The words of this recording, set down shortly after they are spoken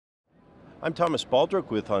I'm Thomas Baldrick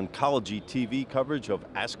with Oncology.TV coverage of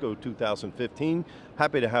ASCO 2015.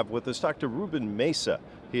 Happy to have with us Dr. Ruben Mesa.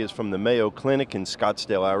 He is from the Mayo Clinic in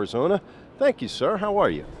Scottsdale, Arizona. Thank you, sir. How are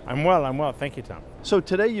you? I'm well. Thank you, Tom. So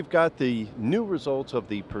today you've got the new results of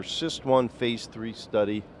the PERSIST-1 phase 3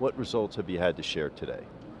 study. What results have you had to share today?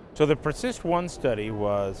 So the PERSIST-1 study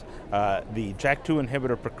was the JAK2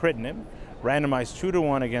 inhibitor Pacritinib, randomized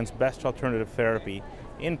 2-to-1 against best alternative therapy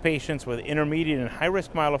in patients with intermediate and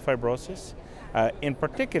high-risk myelofibrosis. In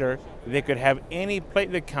particular, they could have any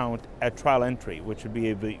platelet count at trial entry, which would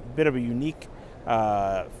be a bit of a unique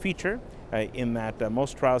feature in that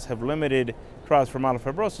most trials have limited trials for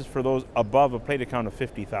myelofibrosis for those above a platelet count of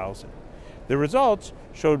 50,000. The results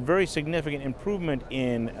showed very significant improvement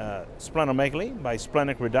in splenomegaly by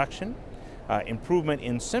splenic reduction, improvement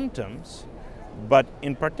in symptoms, but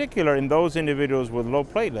in particular in those individuals with low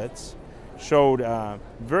platelets showed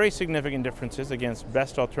very significant differences against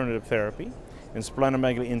best alternative therapy in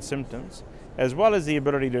splenomegaly in symptoms, as well as the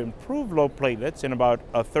ability to improve low platelets. In about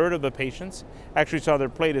a third of the patients actually saw their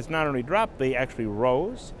platelets not only drop, they actually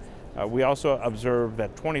rose. We also observed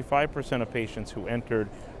that 25% of patients who entered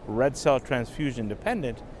red cell transfusion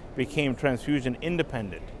dependent became transfusion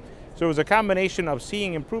independent. So it was a combination of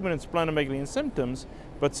seeing improvement in splenomegaly and symptoms,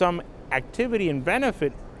 but some activity and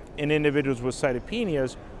benefit in individuals with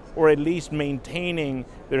cytopenias, or at least maintaining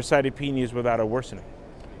their cytopenias without a worsening.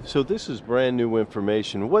 So this is brand new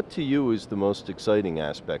information. What to you is the most exciting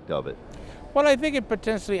aspect of it? Well, I think it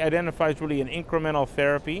potentially identifies really an incremental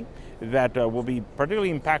therapy that will be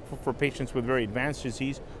particularly impactful for patients with very advanced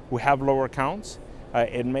disease who have lower counts.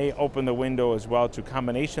 It may open the window as well to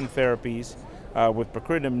combination therapies with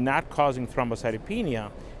Pacritinib not causing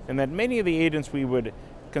thrombocythemia, and that many of the agents we would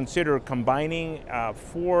consider combining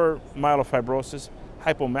for myelofibrosis,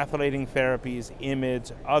 hypomethylating therapies,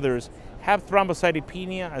 IMiDs, others, have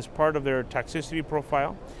thrombocytopenia as part of their toxicity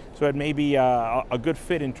profile, so it may be a good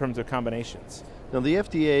fit in terms of combinations. Now the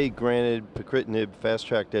FDA granted Pacritinib Fast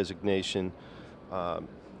Track designation.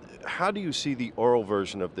 How do you see the oral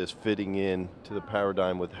version of this fitting in to the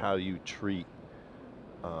paradigm with how you treat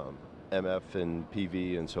MF and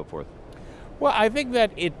PV and so forth? Well, I think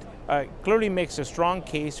that it clearly makes a strong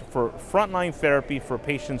case for frontline therapy for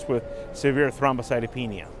patients with severe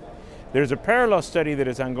thrombocytopenia. There's a parallel study that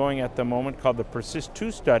is ongoing at the moment called the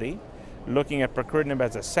PERSIST-2 study, looking at Pacritinib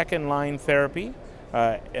as a second-line therapy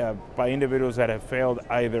by individuals that have failed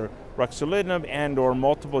either ruxolitinib and or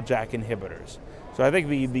multiple JAK inhibitors. So I think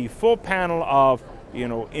the full panel of,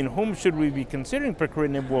 in whom should we be considering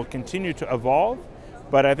Pacritinib will continue to evolve,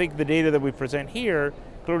 but I think the data that we present here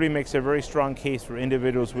clearly makes a very strong case for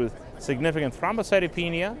individuals with significant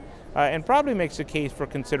thrombocytopenia and probably makes a case for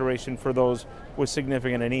consideration for those with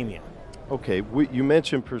significant anemia. Okay, you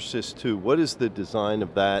mentioned PERSIST-2. What is the design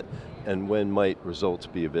of that, and when might results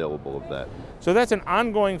be available of that? So that's an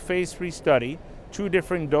ongoing phase 3 study, 2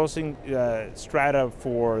 different dosing strata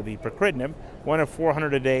for the Pacritinib, one at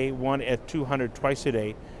 400 a day, one at 200 twice a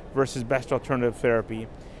day, versus best alternative therapy.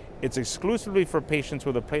 It's exclusively for patients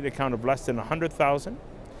with a platelet count of less than 100,000,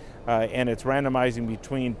 and it's randomizing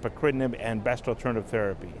between Pacritinib and best alternative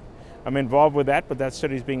therapy. I'm involved with that, but that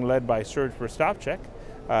study is being led by Serge Verstavchek,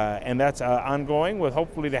 and that's ongoing with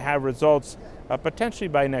hopefully to have results potentially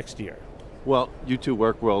by next year. Well, you two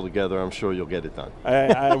work well together. I'm sure you'll get it done.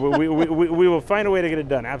 We will find a way to get it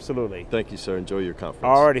done, absolutely. Thank you, sir. Enjoy your conference.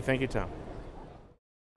 All righty, thank you, Tom.